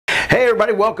Hey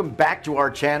everybody, welcome back to our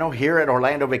channel here at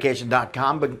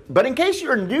OrlandoVacation.com. But in case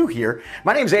you're new here,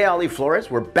 my name is A. Ali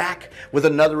Flores. We're back with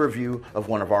another review of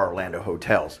one of our Orlando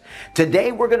hotels.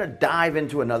 Today we're going to dive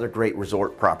into another great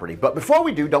resort property. But before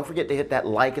we do, don't forget to hit that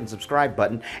like and subscribe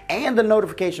button and the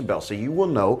notification bell so you will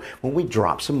know when we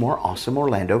drop some more awesome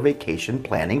Orlando vacation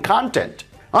planning content.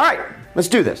 All right, let's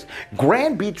do this.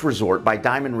 Grand Beach Resort by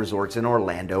Diamond Resorts in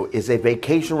Orlando is a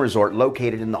vacation resort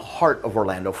located in the heart of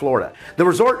Orlando, Florida. The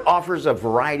resort offers a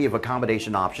variety of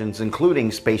accommodation options,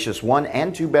 including spacious 1-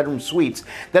 and 2-bedroom suites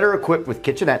that are equipped with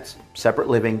kitchenettes, separate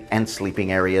living and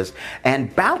sleeping areas,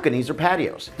 and balconies or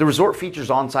patios. The resort features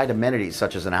on-site amenities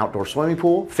such as an outdoor swimming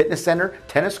pool, fitness center,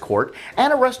 tennis court,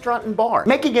 and a restaurant and bar,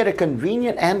 making it a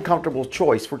convenient and comfortable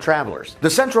choice for travelers. The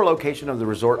central location of the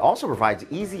resort also provides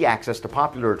easy access to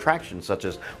popular attractions such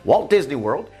as Walt Disney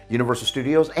World, Universal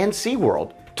Studios, and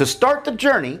SeaWorld. To start the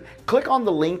journey, click on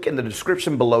the link in the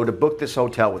description below to book this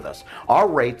hotel with us. Our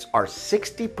rates are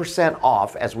 60%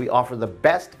 off as we offer the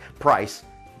best price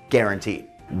guaranteed.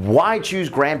 Why choose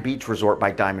Grand Beach Resort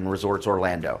by Diamond Resorts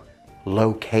Orlando?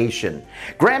 Location.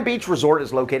 Grand Beach Resort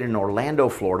is located in Orlando,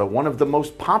 Florida, one of the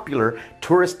most popular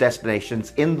tourist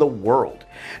destinations in the world.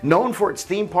 Known for its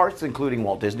theme parks, including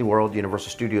Walt Disney World,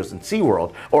 Universal Studios, and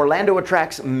SeaWorld, Orlando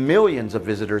attracts millions of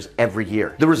visitors every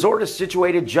year. The resort is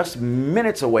situated just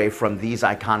minutes away from these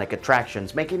iconic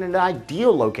attractions, making it an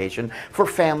ideal location for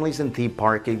families and theme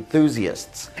park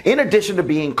enthusiasts. In addition to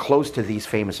being close to these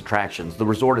famous attractions, the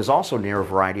resort is also near a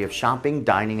variety of shopping,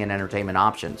 dining, and entertainment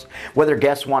options. Whether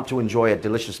guests want to enjoy a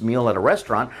delicious meal at a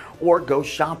restaurant, or go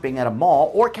shopping at a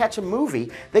mall, or catch a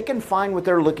movie, they can find what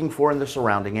they're looking for in the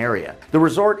surrounding area. The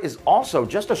resort is also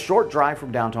just a short drive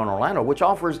from downtown Orlando, which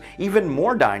offers even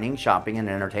more dining, shopping, and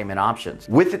entertainment options.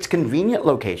 With its convenient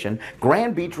location,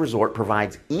 Grand Beach Resort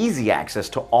provides easy access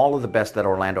to all of the best that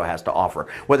Orlando has to offer.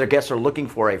 Whether guests are looking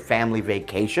for a family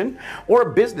vacation or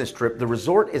a business trip, the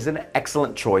resort is an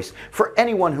excellent choice for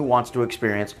anyone who wants to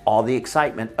experience all the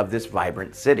excitement of this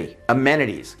vibrant city.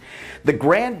 Amenities. The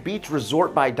Grand Beach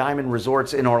Resort by Diamond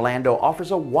Resorts in Orlando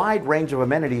offers a wide range of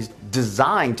amenities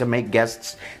designed to make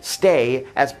guests stay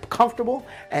as comfortable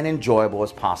and enjoyable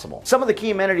as possible. Some of the key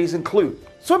amenities include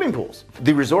swimming pools.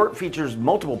 The resort features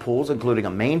multiple pools, including a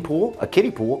main pool, a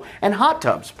kiddie pool, and hot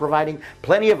tubs, providing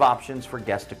plenty of options for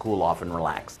guests to cool off and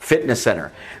relax. Fitness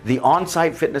center. The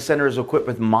on-site fitness center is equipped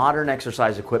with modern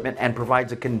exercise equipment and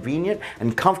provides a convenient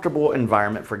and comfortable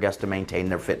environment for guests to maintain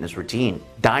their fitness routine.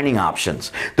 Dining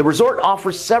options. The resort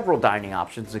offers several dining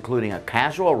options, including a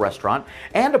casual restaurant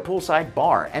and a poolside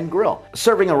bar and grill,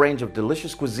 serving a range of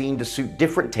delicious cuisine to suit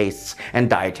different tastes and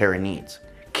dietary needs.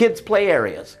 Kids play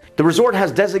areas. The resort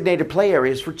has designated play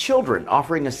areas for children,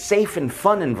 offering a safe and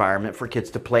fun environment for kids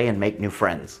to play and make new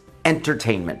friends.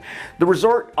 Entertainment. The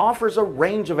resort offers a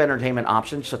range of entertainment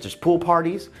options such as pool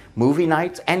parties, movie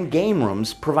nights, and game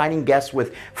rooms, providing guests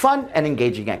with fun and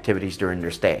engaging activities during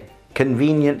their stay.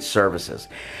 Convenient services.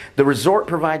 The resort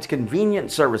provides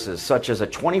convenient services such as a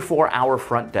 24-hour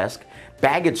front desk,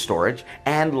 baggage storage,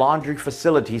 and laundry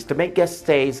facilities to make guest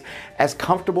stays as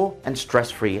comfortable and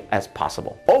stress-free as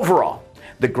possible. Overall,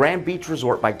 the Grand Beach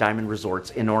Resort by Diamond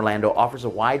Resorts in Orlando offers a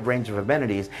wide range of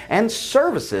amenities and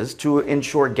services to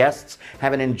ensure guests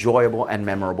have an enjoyable and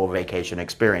memorable vacation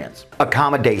experience.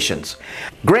 Accommodations.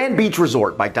 Grand Beach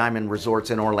Resort by Diamond Resorts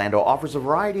in Orlando offers a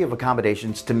variety of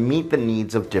accommodations to meet the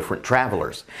needs of different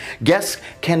travelers. Guests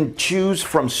can choose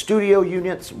from studio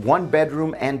units,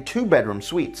 1-bedroom, and 2-bedroom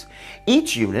suites.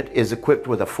 Each unit is equipped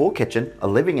with a full kitchen, a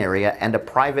living area, and a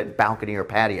private balcony or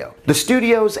patio. The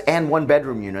studios and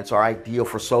 1-bedroom units are ideal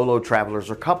for solo travelers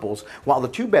or couples, while the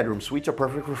 2-bedroom suites are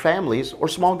perfect for families or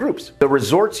small groups. The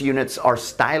resort's units are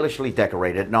stylishly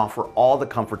decorated and offer all the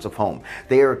comforts of home.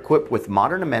 They are equipped with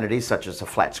modern amenities such as a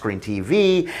flat-screen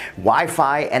TV,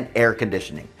 Wi-Fi, and air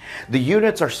conditioning. The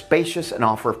units are spacious and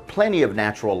offer plenty of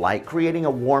natural light, creating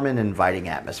a warm and inviting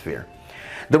atmosphere.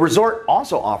 The resort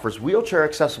also offers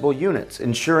wheelchair-accessible units,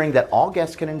 ensuring that all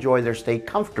guests can enjoy their stay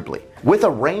comfortably. With a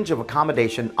range of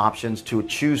accommodation options to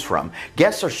choose from,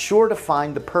 guests are sure to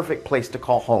find the perfect place to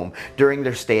call home during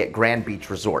their stay at Grand Beach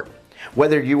Resort.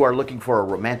 Whether you are looking for a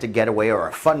romantic getaway or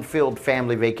a fun-filled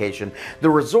family vacation, the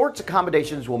resort's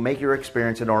accommodations will make your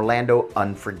experience in Orlando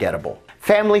unforgettable.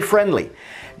 Family-friendly.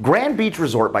 Grand Beach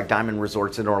Resort by Diamond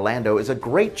Resorts in Orlando is a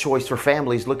great choice for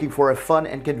families looking for a fun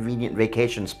and convenient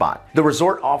vacation spot. The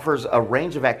resort offers a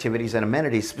range of activities and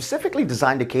amenities specifically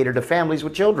designed to cater to families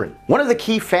with children. One of the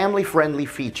key family-friendly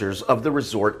features of the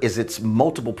resort is its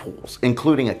multiple pools,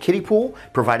 including a kiddie pool,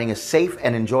 providing a safe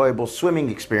and enjoyable swimming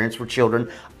experience for children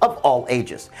of all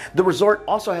ages. The resort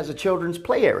also has a children's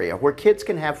play area where kids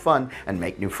can have fun and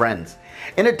make new friends.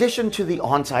 In addition to the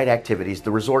on-site activities,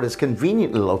 the resort is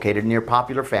conveniently located near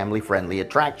popular family-friendly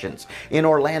attractions in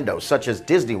Orlando, such as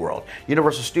Disney World,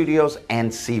 Universal Studios,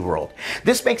 and SeaWorld.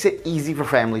 This makes it easy for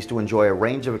families to enjoy a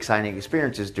range of exciting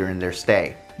experiences during their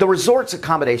stay. The resort's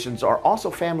accommodations are also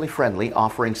family-friendly,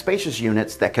 offering spacious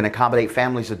units that can accommodate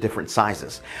families of different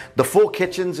sizes. The full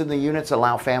kitchens in the units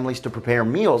allow families to prepare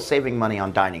meals, saving money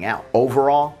on dining out.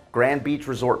 Overall, Grand Beach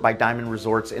Resort by Diamond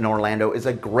Resorts in Orlando is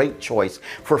a great choice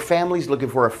for families looking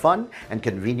for a fun and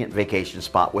convenient vacation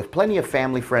spot with plenty of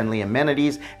family-friendly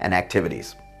amenities and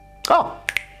activities. Oh,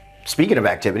 speaking of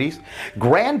activities,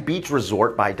 Grand Beach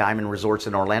Resort by Diamond Resorts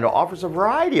in Orlando offers a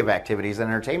variety of activities and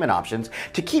entertainment options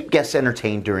to keep guests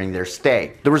entertained during their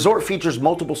stay. The resort features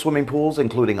multiple swimming pools,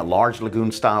 including a large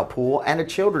lagoon-style pool and a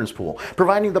children's pool,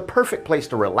 providing the perfect place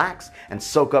to relax and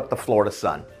soak up the Florida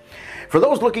sun. For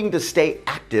those looking to stay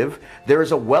active, there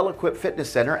is a well-equipped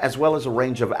fitness center as well as a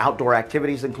range of outdoor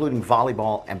activities, including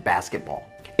volleyball and basketball.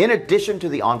 In addition to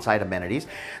the on-site amenities,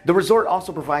 the resort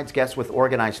also provides guests with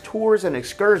organized tours and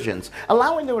excursions,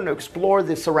 allowing them to explore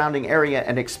the surrounding area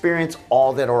and experience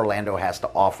all that Orlando has to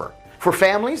offer. For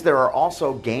families, there are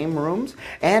also game rooms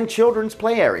and children's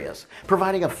play areas,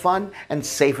 providing a fun and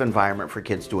safe environment for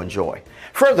kids to enjoy.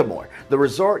 Furthermore, the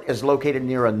resort is located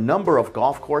near a number of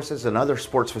golf courses and other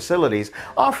sports facilities,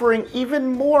 offering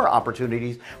even more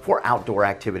opportunities for outdoor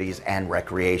activities and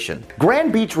recreation.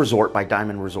 Grand Beach Resort by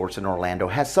Diamond Resorts in Orlando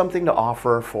has something to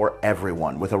offer for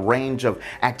everyone, with a range of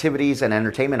activities and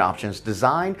entertainment options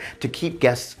designed to keep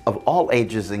guests of all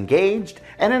ages engaged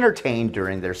and entertained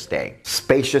during their stay.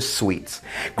 Spacious suites.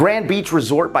 Grand Beach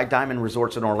Resort by Diamond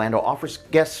Resorts in Orlando offers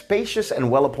guests spacious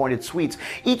and well-appointed suites,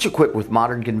 each equipped with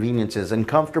modern conveniences and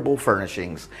comfortable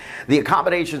furnishings. The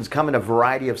accommodations come in a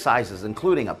variety of sizes,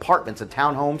 including apartments and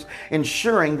townhomes,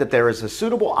 ensuring that there is a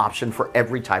suitable option for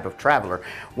every type of traveler,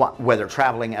 whether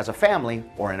traveling as a family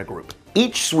or in a group.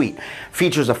 Each suite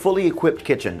features a fully equipped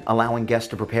kitchen, allowing guests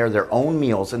to prepare their own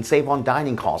meals and save on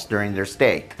dining costs during their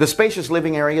stay. The spacious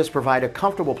living areas provide a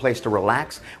comfortable place to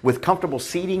relax with comfortable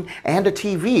seating and a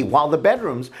TV, while the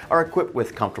bedrooms are equipped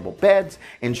with comfortable beds,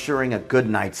 ensuring a good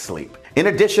night's sleep. In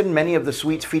addition, many of the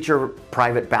suites feature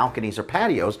private balconies or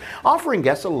patios, offering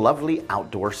guests a lovely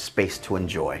outdoor space to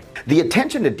enjoy. The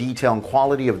attention to detail and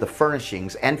quality of the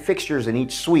furnishings and fixtures in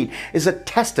each suite is a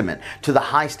testament to the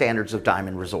high standards of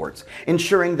Diamond Resorts,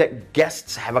 ensuring that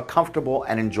guests have a comfortable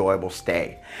and enjoyable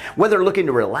stay. Whether looking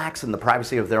to relax in the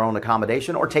privacy of their own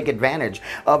accommodation or take advantage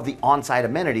of the on-site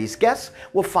amenities, guests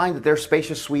will find that their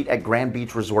spacious suite at Grand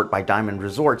Beach Resort by Diamond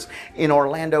Resorts in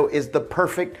Orlando is the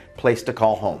perfect place to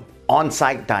call home.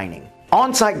 On-site dining.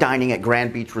 On-site dining at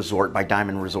Grand Beach Resort by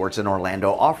Diamond Resorts in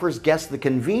Orlando offers guests the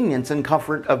convenience and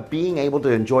comfort of being able to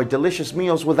enjoy delicious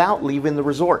meals without leaving the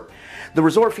resort. The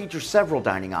resort features several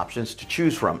dining options to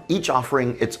choose from, each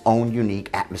offering its own unique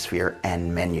atmosphere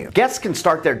and menu. Guests can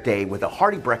start their day with a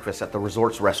hearty breakfast at the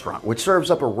resort's restaurant, which serves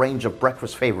up a range of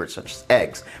breakfast favorites such as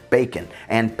eggs, bacon,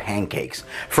 and pancakes.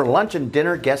 For lunch and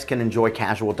dinner, guests can enjoy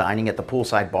casual dining at the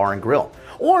poolside bar and grill,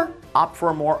 or opt for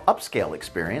a more upscale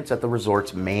experience at the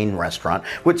resort's main restaurant,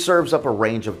 which serves up a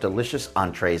range of delicious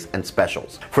entrees and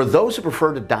specials. For those who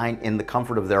prefer to dine in the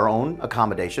comfort of their own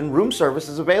accommodation, room service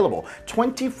is available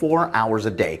 24 hours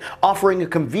a day, offering a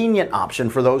convenient option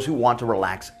for those who want to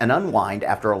relax and unwind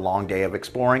after a long day of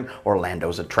exploring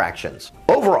Orlando's attractions.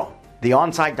 Overall, the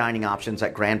on-site dining options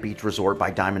at Grand Beach Resort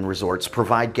by Diamond Resorts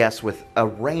provide guests with a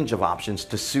range of options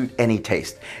to suit any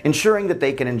taste, ensuring that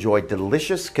they can enjoy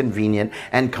delicious, convenient,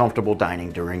 and comfortable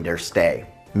dining during their stay.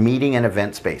 Meeting and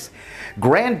event space.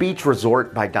 Grand Beach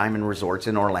Resort by Diamond Resorts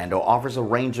in Orlando offers a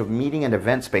range of meeting and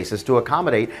event spaces to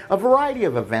accommodate a variety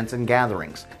of events and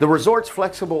gatherings. The resort's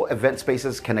flexible event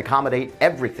spaces can accommodate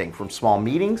everything from small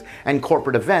meetings and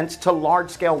corporate events to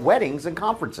large-scale weddings and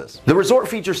conferences. The resort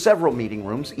features several meeting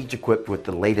rooms, each equipped with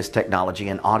the latest technology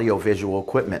and audio-visual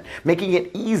equipment, making it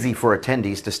easy for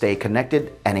attendees to stay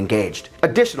connected and engaged.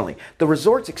 Additionally, the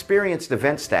resort's experienced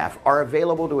event staff are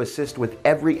available to assist with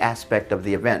every aspect of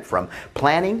the event, from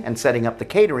planning and setting up the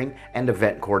catering and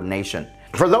event coordination.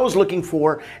 For those looking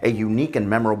for a unique and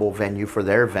memorable venue for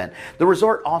their event, the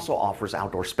resort also offers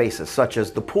outdoor spaces such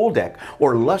as the pool deck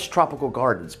or lush tropical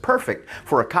gardens, perfect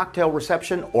for a cocktail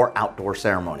reception or outdoor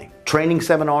ceremony. Training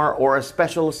seminar or a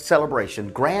special celebration,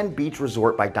 Grand Beach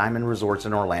Resort by Diamond Resorts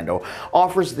in Orlando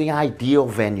offers the ideal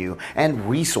venue and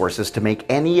resources to make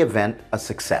any event a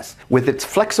success. With its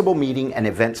flexible meeting and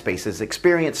event spaces,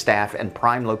 experienced staff, and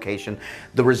prime location,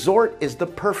 the resort is the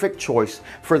perfect choice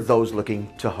for those looking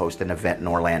to host an event in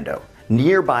Orlando.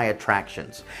 nearby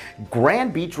attractions.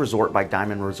 Grand Beach Resort by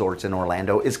Diamond Resorts in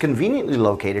Orlando is conveniently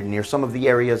located near some of the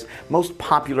area's most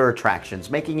popular attractions,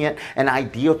 making it an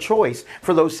ideal choice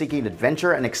for those seeking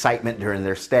adventure and excitement during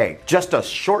their stay. Just a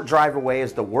short drive away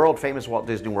is the world-famous Walt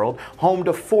Disney World, home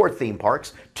to 4 theme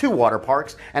parks, 2 water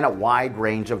parks, and a wide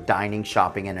range of dining,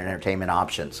 shopping, and entertainment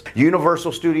options.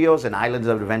 Universal Studios and Islands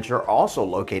of Adventure, also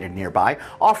located nearby,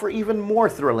 offer even more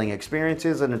thrilling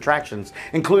experiences and attractions,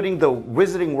 including the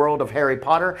Wizarding World of Harry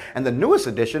Potter and the newest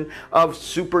edition of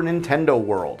Super Nintendo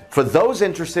World. For those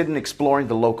interested in exploring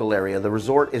the local area, the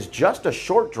resort is just a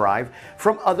short drive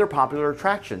from other popular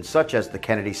attractions such as the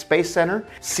Kennedy Space Center,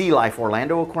 Sea Life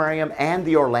Orlando Aquarium, and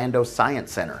the Orlando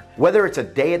Science Center. Whether it's a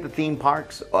day at the theme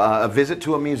parks, a visit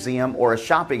to a museum, or a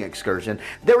shopping excursion,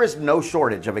 there is no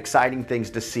shortage of exciting things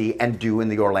to see and do in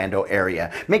the Orlando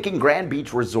area, making Grand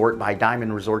Beach Resort by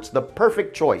Diamond Resorts the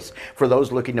perfect choice for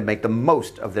those looking to make the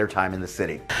most of their time in the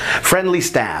city. Friendly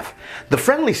staff. The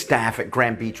friendly staff at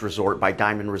Grand Beach Resort by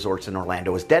Diamond Resorts in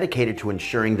Orlando is dedicated to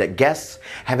ensuring that guests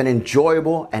have an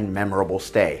enjoyable and memorable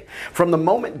stay. From the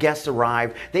moment guests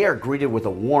arrive, they are greeted with a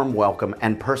warm welcome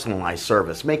and personalized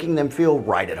service, making them feel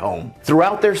right at home.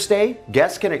 Throughout their stay,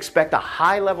 guests can expect a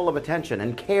high level of attention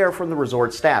and care from the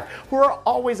resort staff, who are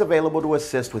always available to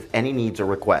assist with any needs or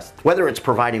requests. Whether it's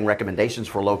providing recommendations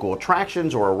for local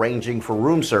attractions or arranging for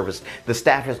room service, the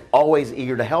staff is always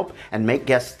eager to help and make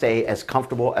guests stay as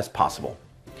comfortable as possible.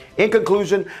 In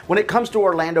conclusion, when it comes to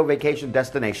Orlando vacation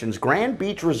destinations, Grand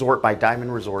Beach Resort by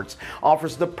Diamond Resorts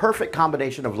offers the perfect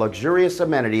combination of luxurious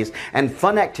amenities and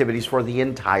fun activities for the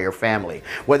entire family.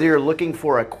 Whether you're looking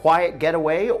for a quiet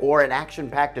getaway or an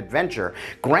action-packed adventure,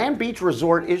 Grand Beach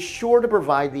Resort is sure to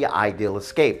provide the ideal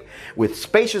escape. With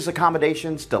spacious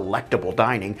accommodations, delectable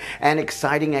dining, and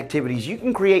exciting activities, you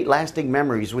can create lasting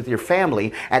memories with your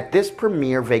family at this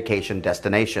premier vacation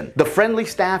destination. The friendly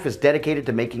staff is dedicated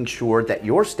to making sure that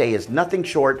your stay is nothing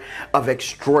short of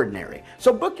extraordinary.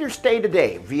 So book your stay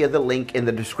today via the link in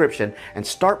the description and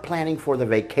start planning for the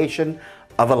vacation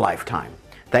of a lifetime.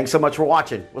 Thanks so much for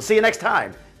watching. We'll see you next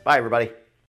time. Bye, everybody.